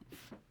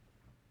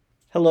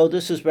Hello,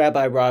 this is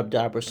Rabbi Rob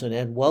Doberson,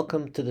 and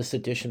welcome to this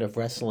edition of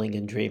Wrestling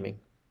and Dreaming.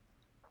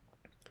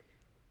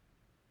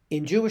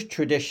 In Jewish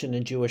tradition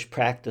and Jewish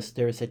practice,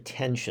 there is a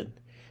tension.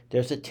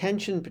 There's a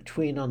tension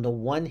between, on the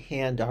one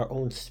hand, our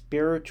own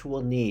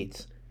spiritual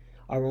needs,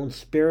 our own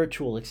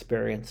spiritual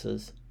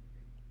experiences,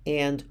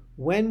 and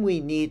when we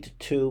need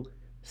to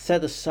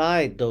set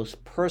aside those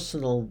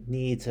personal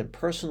needs and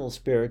personal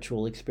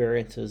spiritual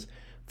experiences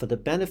for the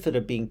benefit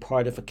of being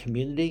part of a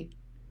community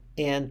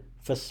and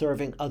for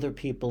serving other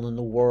people in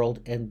the world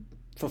and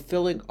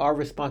fulfilling our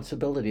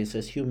responsibilities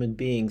as human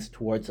beings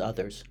towards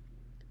others.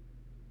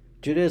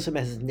 Judaism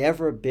has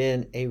never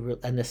been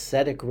an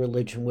ascetic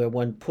religion where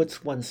one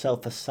puts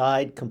oneself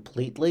aside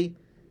completely,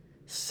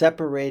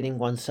 separating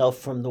oneself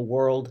from the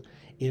world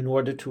in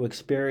order to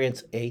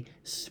experience a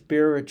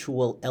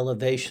spiritual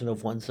elevation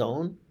of one's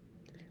own.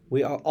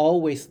 We are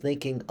always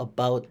thinking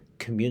about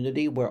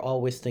community. We're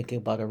always thinking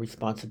about our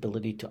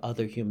responsibility to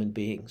other human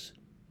beings.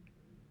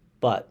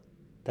 But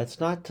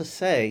that's not to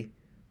say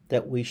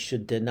that we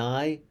should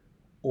deny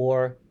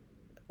or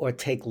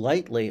take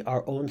lightly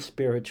our own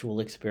spiritual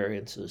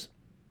experiences.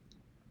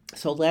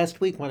 So last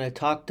week when I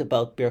talked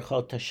about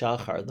Birchot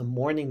HaShachar, the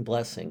morning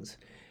blessings,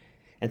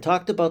 and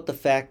talked about the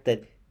fact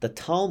that the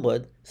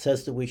Talmud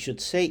says that we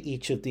should say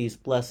each of these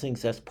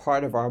blessings as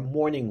part of our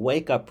morning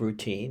wake-up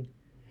routine,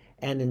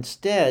 and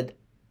instead,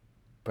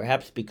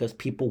 perhaps because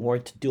people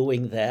weren't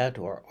doing that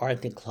or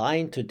aren't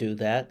inclined to do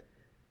that,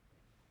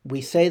 we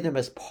say them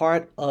as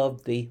part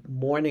of the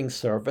morning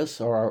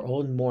service or our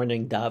own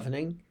morning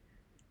davening,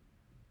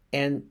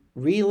 and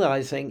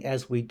realizing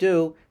as we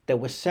do that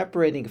we're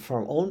separating from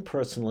our own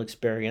personal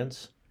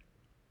experience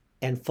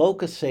and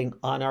focusing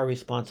on our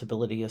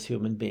responsibility as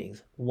human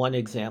beings. One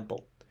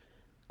example.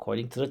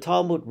 According to the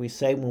Talmud, we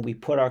say when we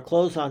put our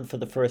clothes on for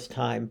the first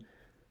time,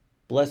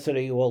 "Blessed are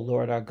you, O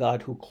Lord our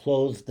God, who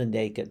clothes the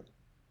naked."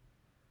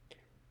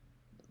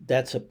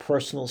 That's a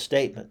personal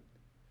statement.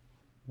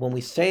 When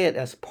we say it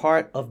as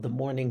part of the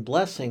morning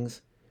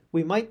blessings,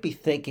 we might be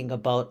thinking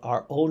about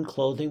our own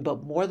clothing,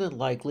 but more than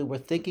likely we're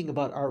thinking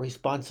about our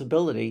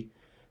responsibility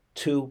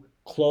to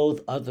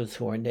clothe others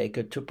who are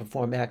naked, to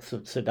perform acts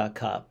of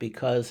tzedakah,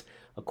 because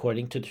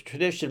according to the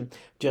tradition,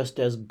 just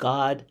as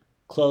God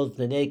clothed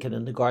the naked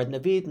in the Garden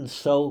of Eden,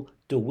 so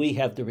do we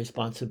have the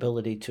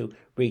responsibility to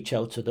reach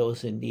out to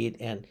those in need,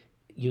 and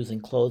using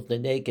clothe the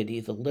naked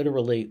either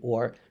literally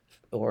or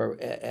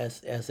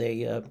as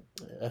a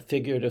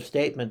figurative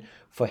statement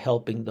for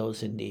helping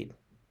those in need.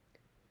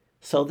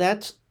 So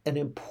that's an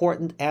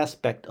important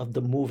aspect of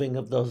the moving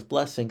of those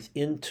blessings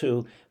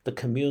into the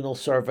communal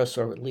service,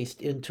 or at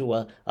least into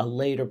a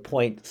later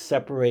point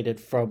separated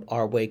from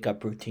our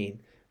wake-up routine.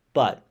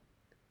 But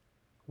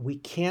we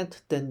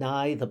can't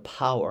deny the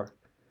power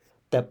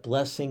that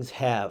blessings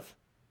have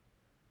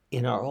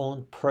in our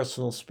own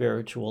personal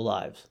spiritual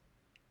lives.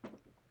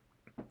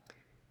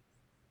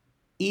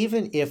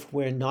 Even if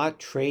we're not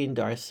trained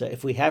ourselves,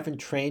 if we haven't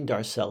trained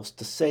ourselves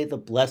to say the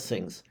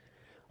blessings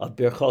of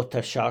Birchot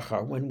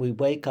HaShachar when we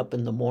wake up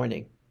in the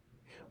morning,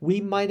 we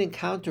might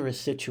encounter a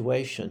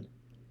situation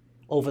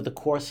over the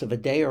course of a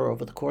day or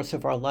over the course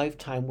of our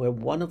lifetime where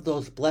one of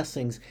those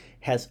blessings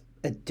has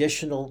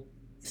additional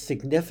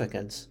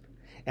significance.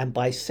 And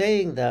by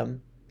saying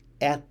them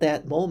at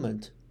that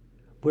moment,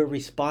 we're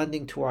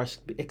responding to our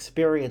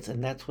experience,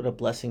 and that's what a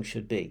blessing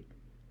should be.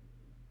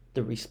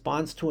 The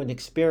response to an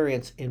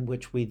experience in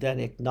which we then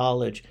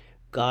acknowledge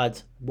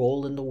God's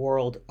role in the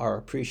world, our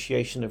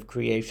appreciation of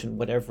creation,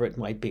 whatever it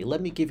might be. Let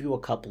me give you a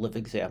couple of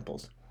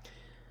examples.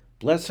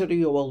 Blessed are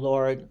you, O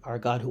Lord, our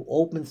God, who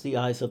opens the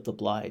eyes of the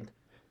blind.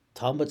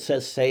 Talmud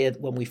says, say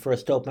it when we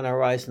first open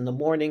our eyes in the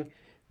morning.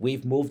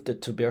 We've moved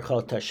it to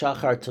Birchot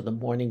HaShachar, to the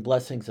morning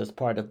blessings as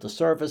part of the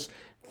service,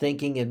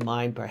 thinking in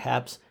mind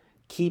perhaps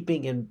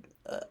keeping in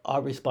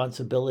our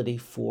responsibility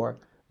for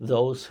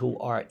those who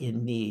are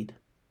in need.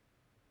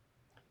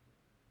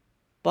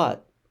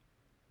 But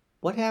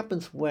what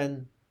happens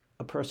when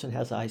a person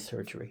has eye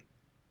surgery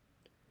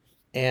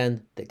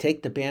and they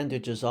take the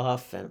bandages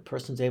off and a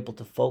person's able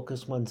to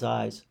focus one's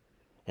eyes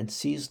and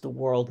sees the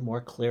world more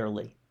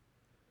clearly?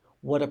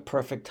 What a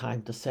perfect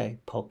time to say,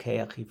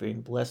 Pokeach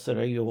Ivrim, blessed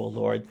are you, O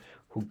Lord,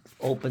 who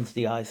opens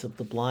the eyes of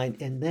the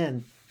blind. And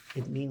then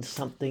it means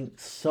something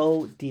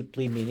so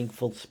deeply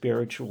meaningful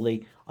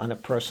spiritually on a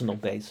personal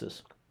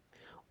basis.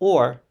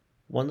 Or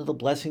one of the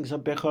blessings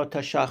of Birchot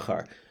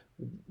HaShachar,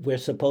 we're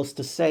supposed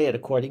to say it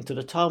according to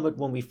the Talmud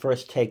when we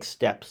first take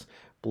steps.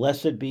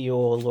 Blessed be you,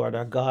 O Lord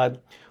our God,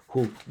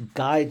 who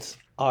guides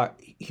our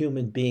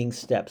human being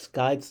steps,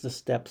 guides the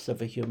steps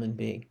of a human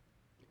being.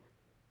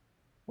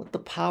 What the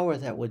power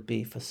that would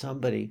be for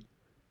somebody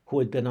who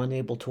had been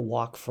unable to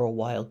walk for a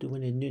while, due to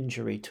an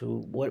injury, to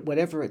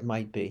whatever it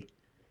might be,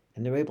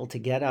 and they're able to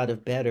get out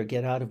of bed or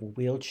get out of a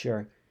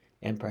wheelchair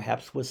and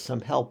perhaps with some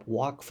help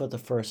walk for the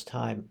first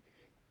time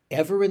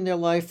ever in their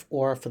life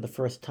or for the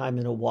first time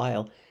in a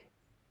while.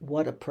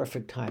 What a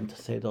perfect time to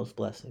say those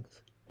blessings,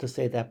 to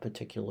say that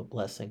particular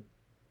blessing.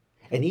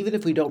 And even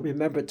if we don't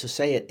remember to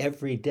say it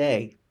every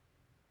day,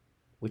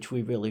 which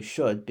we really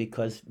should,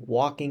 because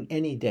walking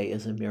any day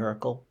is a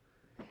miracle,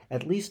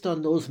 at least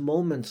on those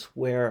moments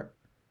where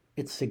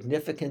it's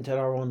significant in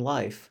our own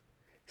life,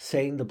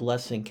 saying the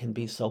blessing can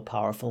be so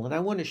powerful. And I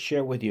want to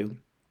share with you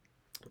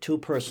two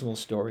personal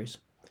stories.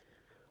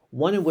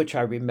 One in which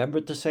I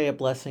remembered to say a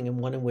blessing and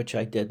one in which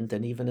I didn't.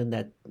 And even in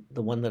that,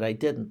 the one that I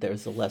didn't,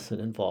 there's a lesson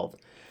involved.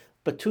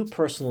 But two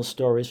personal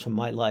stories from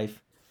my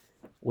life,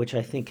 which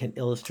I think can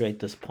illustrate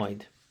this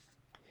point.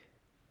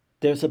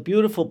 There's a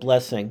beautiful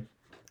blessing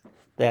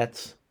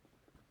that's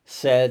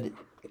said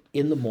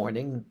in the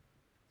morning.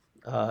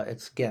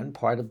 It's again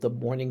part of the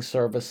morning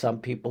service. Some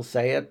people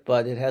say it,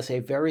 but it has a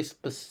very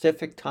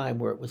specific time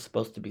where it was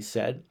supposed to be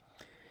said.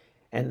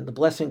 And the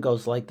blessing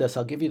goes like this.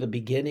 I'll give you the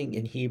beginning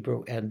in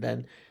Hebrew and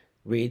then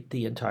read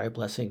the entire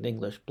blessing in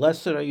English.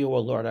 Blessed are you, O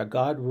Lord, our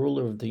God,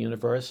 ruler of the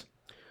universe,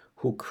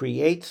 who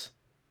creates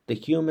the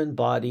human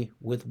body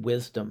with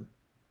wisdom.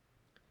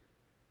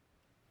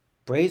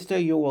 Praised are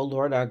you, O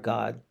Lord, our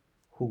God,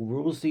 who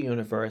rules the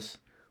universe,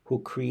 who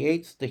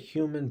creates the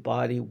human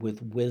body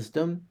with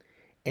wisdom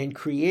and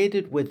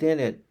created within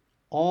it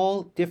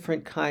all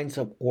different kinds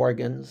of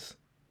organs.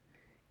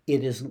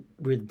 It is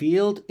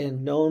revealed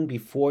and known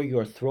before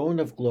your throne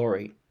of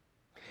glory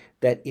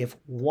that if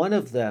one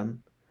of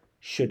them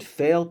should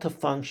fail to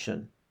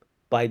function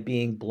by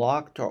being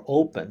blocked or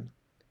open,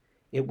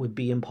 it would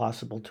be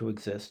impossible to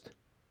exist.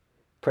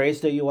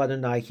 Praised are you,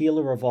 Adonai,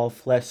 healer of all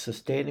flesh,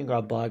 sustaining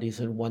our bodies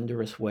in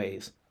wondrous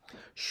ways.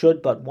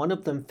 Should but one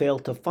of them fail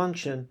to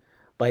function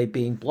by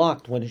being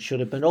blocked when it should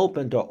have been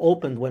opened or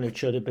opened when it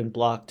should have been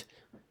blocked,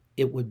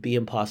 it would be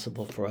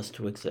impossible for us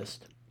to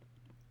exist.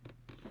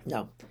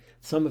 Now,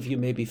 some of you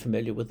may be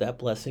familiar with that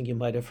blessing. You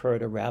might have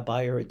heard a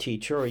rabbi or a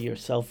teacher or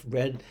yourself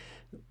read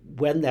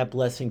when that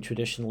blessing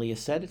traditionally is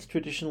said. It's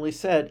traditionally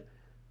said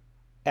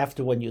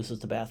after one uses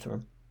the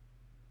bathroom.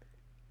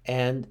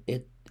 And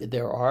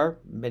there are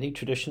many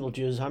traditional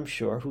Jews, I'm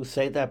sure, who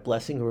say that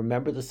blessing, who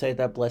remember to say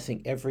that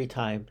blessing every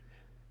time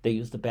they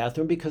use the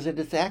bathroom, because it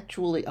is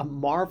actually a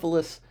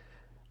marvelous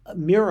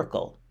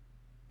miracle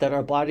that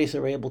our bodies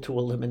are able to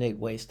eliminate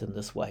waste in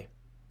this way.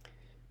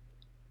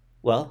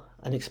 Well,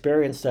 an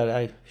experience that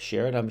I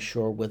shared, I'm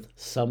sure, with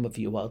some of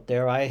you out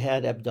there. I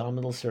had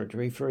abdominal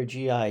surgery for a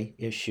GI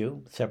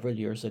issue several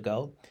years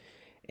ago.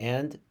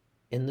 And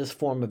in this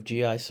form of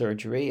GI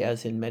surgery,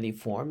 as in many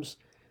forms,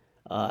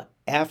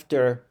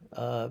 after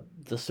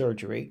the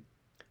surgery,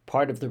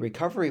 part of the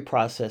recovery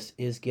process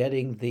is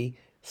getting the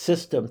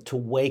system to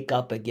wake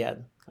up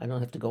again. I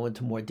don't have to go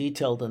into more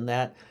detail than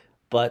that,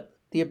 but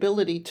the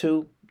ability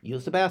to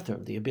use the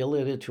bathroom, the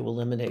ability to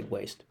eliminate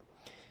waste.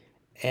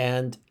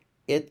 And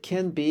it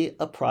can be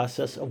a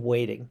process of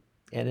waiting.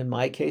 And in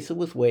my case, it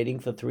was waiting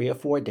for 3 or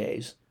 4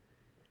 days.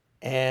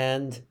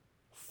 And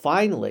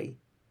finally,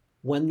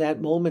 when that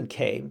moment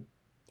came,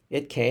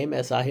 it came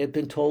as I had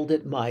been told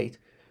it might,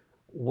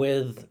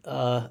 with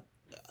a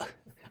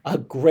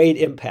great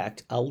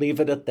impact. I'll leave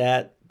it at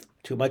that.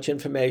 Too much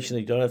information.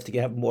 You don't have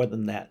to have more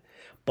than that.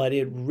 But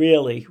it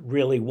really,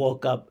 really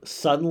woke up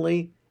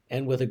suddenly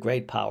and with a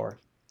great power.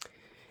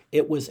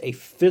 It was a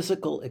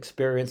physical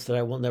experience that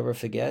I will never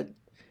forget.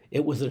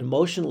 It was an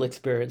emotional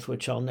experience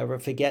which I'll never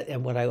forget.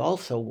 And what I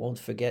also won't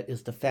forget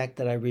is the fact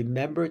that I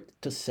remembered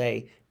to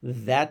say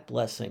that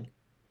blessing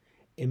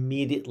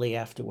immediately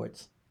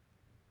afterwards.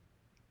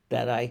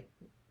 That I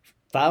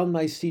found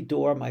my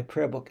siddur, my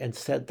prayer book, and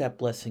said that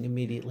blessing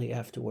immediately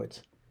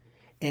afterwards.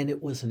 And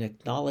it was an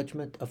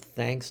acknowledgement of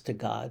thanks to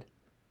God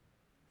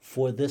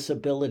for this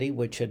ability,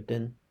 which had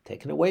been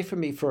taken away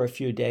from me for a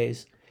few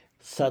days,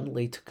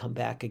 suddenly to come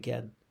back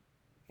again.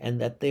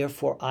 And that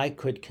therefore I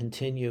could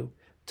continue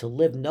to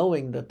live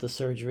knowing that the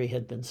surgery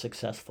had been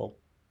successful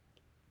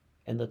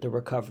and that the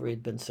recovery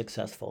had been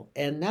successful.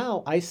 And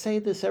now I say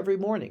this every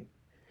morning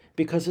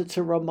because it's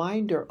a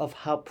reminder of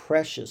how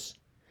precious,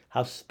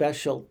 how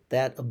special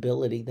that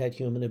ability, that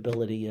human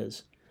ability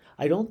is.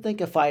 I don't think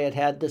if I had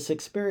had this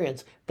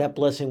experience, that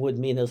blessing would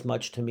mean as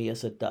much to me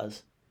as it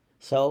does.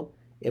 So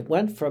it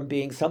went from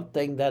being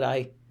something that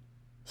I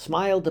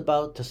smiled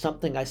about to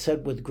something I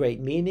said with great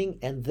meaning,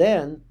 and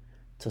then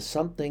to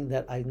something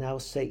that I now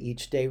say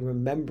each day,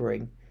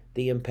 remembering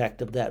the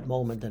impact of that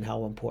moment and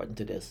how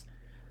important it is.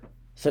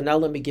 So now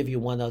let me give you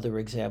one other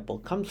example.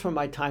 It comes from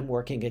my time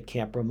working at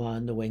Camp Ramah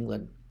in New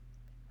England.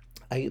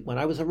 When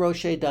I was a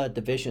Rosh Hashanah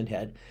division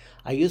head,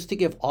 I used to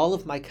give all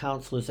of my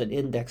counselors an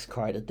index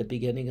card at the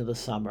beginning of the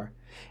summer.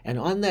 And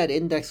on that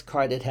index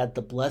card, it had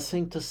the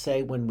blessing to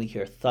say when we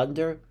hear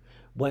thunder,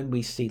 when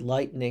we see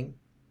lightning,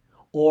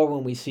 or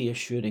when we see a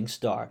shooting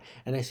star.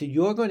 And I said,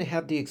 you're going to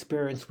have the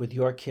experience with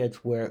your kids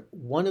where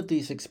one of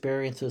these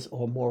experiences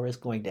or more is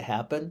going to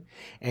happen,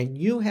 and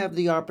you have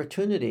the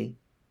opportunity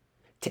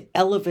to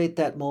elevate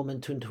that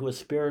moment into a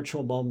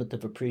spiritual moment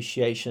of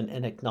appreciation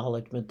and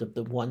acknowledgement of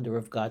the wonder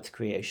of God's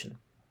creation.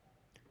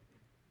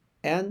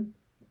 And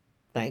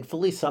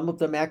thankfully, some of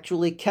them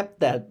actually kept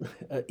that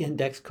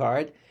index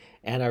card.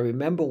 And I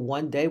remember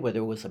one day where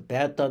there was a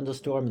bad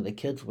thunderstorm and the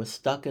kids were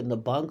stuck in the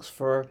bunks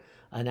for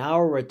an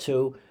hour or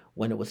two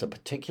when it was a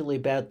particularly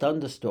bad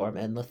thunderstorm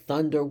and the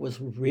thunder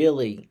was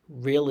really,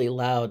 really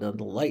loud and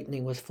the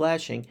lightning was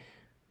flashing.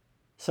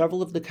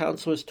 Several of the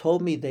counselors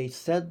told me they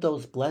said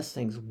those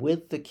blessings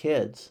with the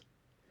kids,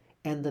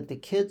 and that the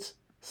kids,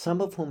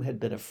 some of whom had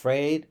been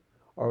afraid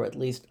or at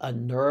least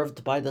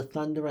unnerved by the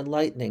thunder and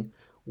lightning,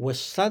 were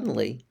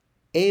suddenly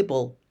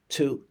able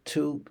to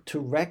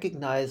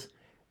recognize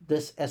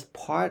this as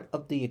part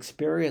of the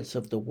experience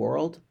of the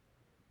world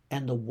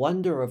and the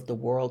wonder of the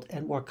world,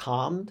 and were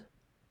calmed,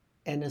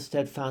 and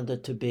instead found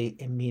it to be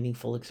a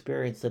meaningful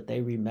experience that they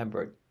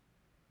remembered.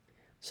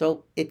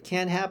 So it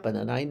can happen,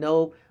 and I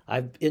know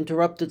I've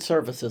interrupted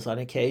services on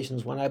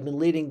occasions when I've been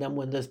leading them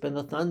when there's been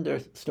a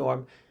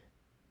thunderstorm,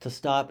 to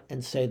stop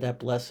and say that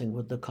blessing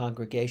with the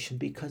congregation,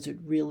 because it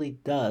really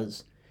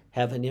does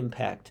have an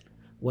impact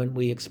when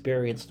we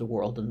experience the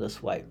world in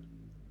this way.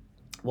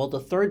 Well, the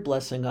third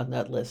blessing on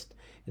that list,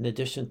 in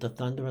addition to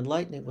thunder and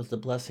lightning, was the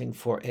blessing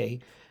for a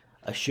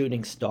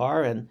shooting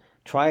star. And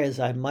try as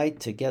I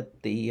might to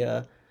get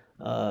the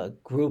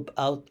group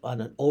out on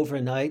an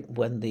overnight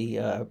when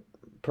the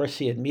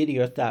Perseid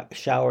meteor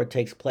shower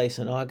takes place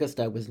in August,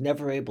 I was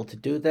never able to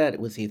do that.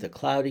 It was either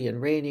cloudy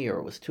and rainy, or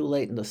it was too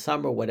late in the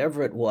summer,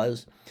 whatever it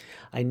was.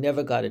 I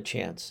never got a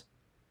chance.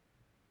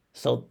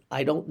 So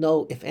I don't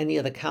know if any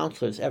of the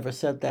counselors ever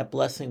said that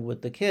blessing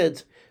with the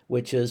kids,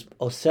 which is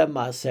Osem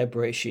Maaseh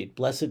Bereshit,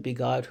 blessed be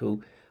God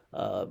who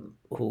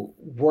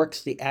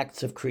works the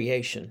acts of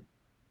creation,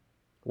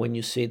 when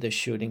you see the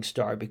shooting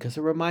star, because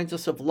it reminds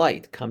us of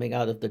light coming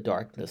out of the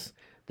darkness,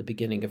 the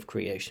beginning of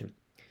creation.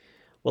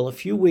 Well, a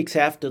few weeks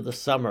after the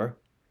summer,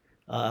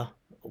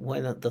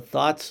 when the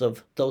thoughts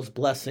of those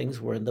blessings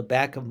were in the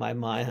back of my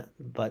mind,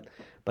 but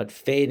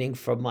fading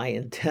from my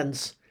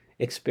intense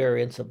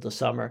experience of the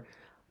summer,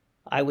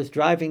 I was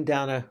driving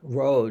down a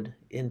road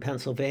in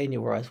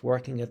Pennsylvania where I was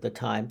working at the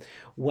time,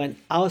 when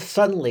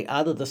suddenly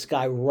out of the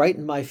sky, right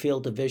in my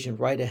field of vision,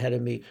 right ahead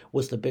of me,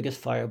 was the biggest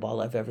fireball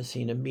I've ever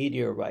seen, a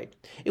meteorite.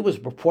 It was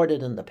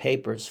reported in the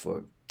papers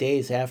for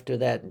days after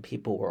that, and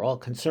people were all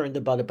concerned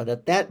about it. But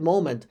at that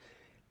moment,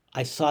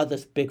 I saw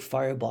this big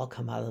fireball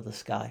come out of the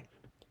sky.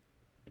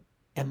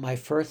 And my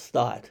first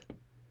thought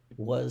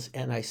was,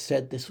 and I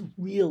said this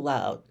real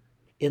loud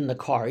in the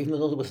car, even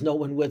though there was no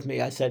one with me,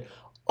 I said,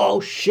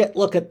 "Oh shit,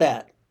 look at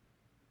that."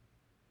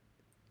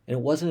 And it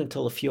wasn't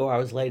until a few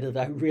hours later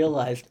that I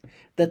realized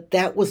that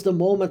that was the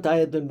moment I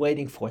had been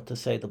waiting for to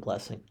say the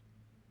blessing.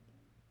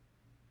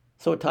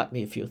 So it taught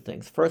me a few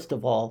things. First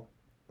of all,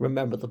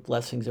 remember the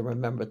blessings and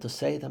remember to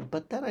say them.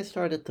 But then I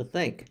started to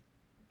think,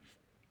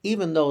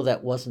 even though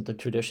that wasn't the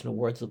traditional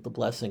words of the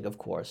blessing, of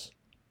course,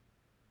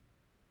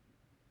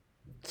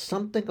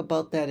 something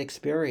about that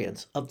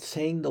experience of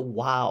saying the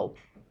wow,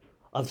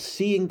 of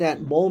seeing that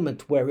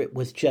moment where it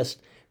was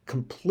just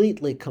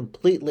completely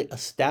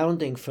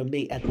astounding for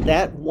me at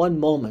that one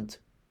moment,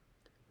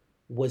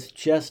 was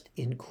just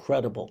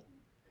incredible.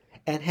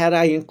 And had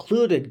I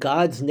included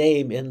God's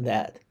name in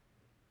that,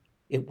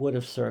 it would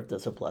have served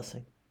as a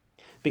blessing.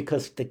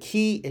 Because the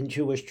key in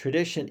Jewish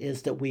tradition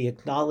is that we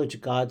acknowledge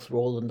God's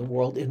role in the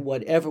world in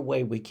whatever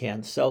way we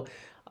can. So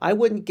I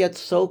wouldn't get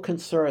so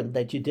concerned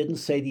that you didn't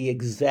say the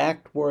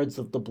exact words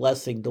of the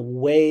blessing the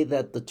way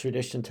that the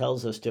tradition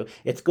tells us to.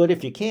 It's good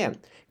if you can.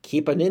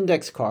 Keep an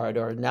index card,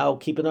 or now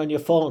keep it on your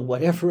phone,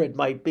 whatever it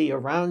might be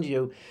around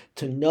you,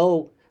 to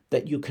know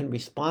that you can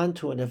respond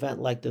to an event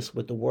like this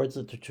with the words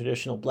of the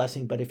traditional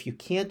blessing. But if you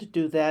can't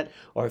do that,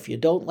 or if you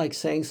don't like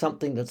saying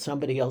something that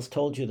somebody else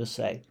told you to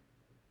say,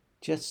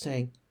 just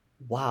saying,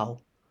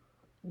 wow,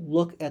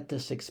 look at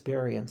this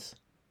experience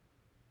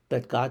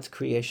that God's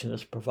creation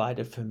has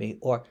provided for me,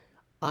 or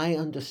I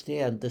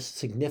understand this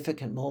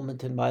significant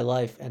moment in my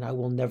life, and I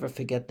will never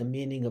forget the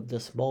meaning of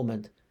this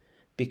moment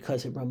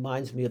because it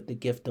reminds me of the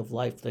gift of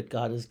life that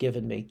God has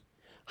given me.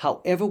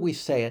 However we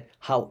say it,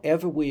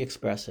 however we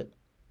express it,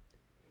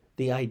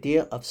 the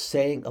idea of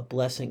saying a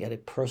blessing at a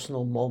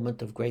personal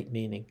moment of great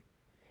meaning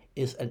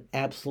is an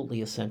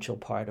absolutely essential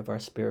part of our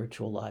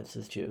spiritual lives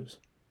as Jews.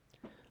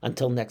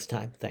 Until next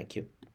time, thank you.